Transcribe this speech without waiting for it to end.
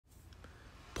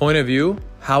Point of view,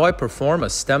 how I perform a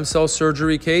stem cell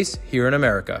surgery case here in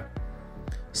America.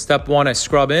 Step 1, I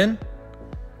scrub in,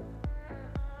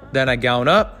 then I gown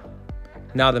up.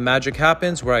 Now the magic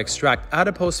happens where I extract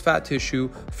adipose fat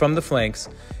tissue from the flanks,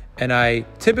 and I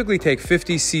typically take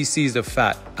 50 cc's of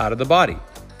fat out of the body.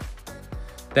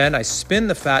 Then I spin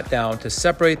the fat down to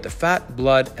separate the fat,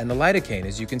 blood, and the lidocaine,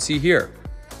 as you can see here.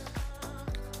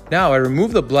 Now I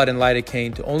remove the blood and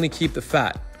lidocaine to only keep the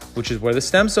fat, which is where the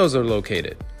stem cells are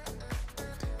located.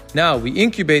 Now we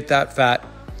incubate that fat,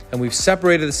 and we've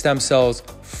separated the stem cells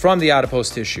from the adipose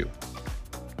tissue.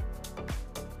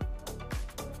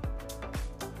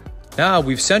 Now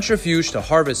we've centrifuged to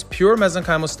harvest pure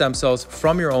mesenchymal stem cells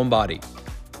from your own body.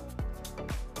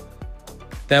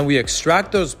 Then we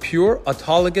extract those pure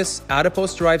autologous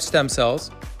adipose-derived stem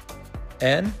cells,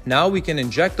 and now we can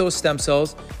inject those stem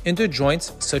cells into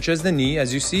joints such as the knee,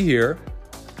 as you see here,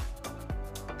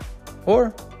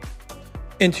 or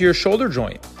into your shoulder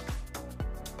joint,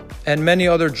 and many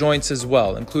other joints as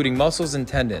well, including muscles and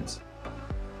tendons.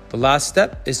 The last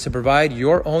step is to provide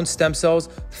your own stem cells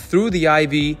through the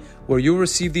IV, where you'll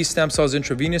receive these stem cells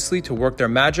intravenously to work their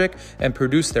magic and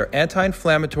produce their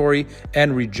anti-inflammatory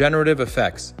and regenerative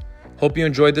effects. Hope you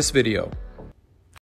enjoyed this video.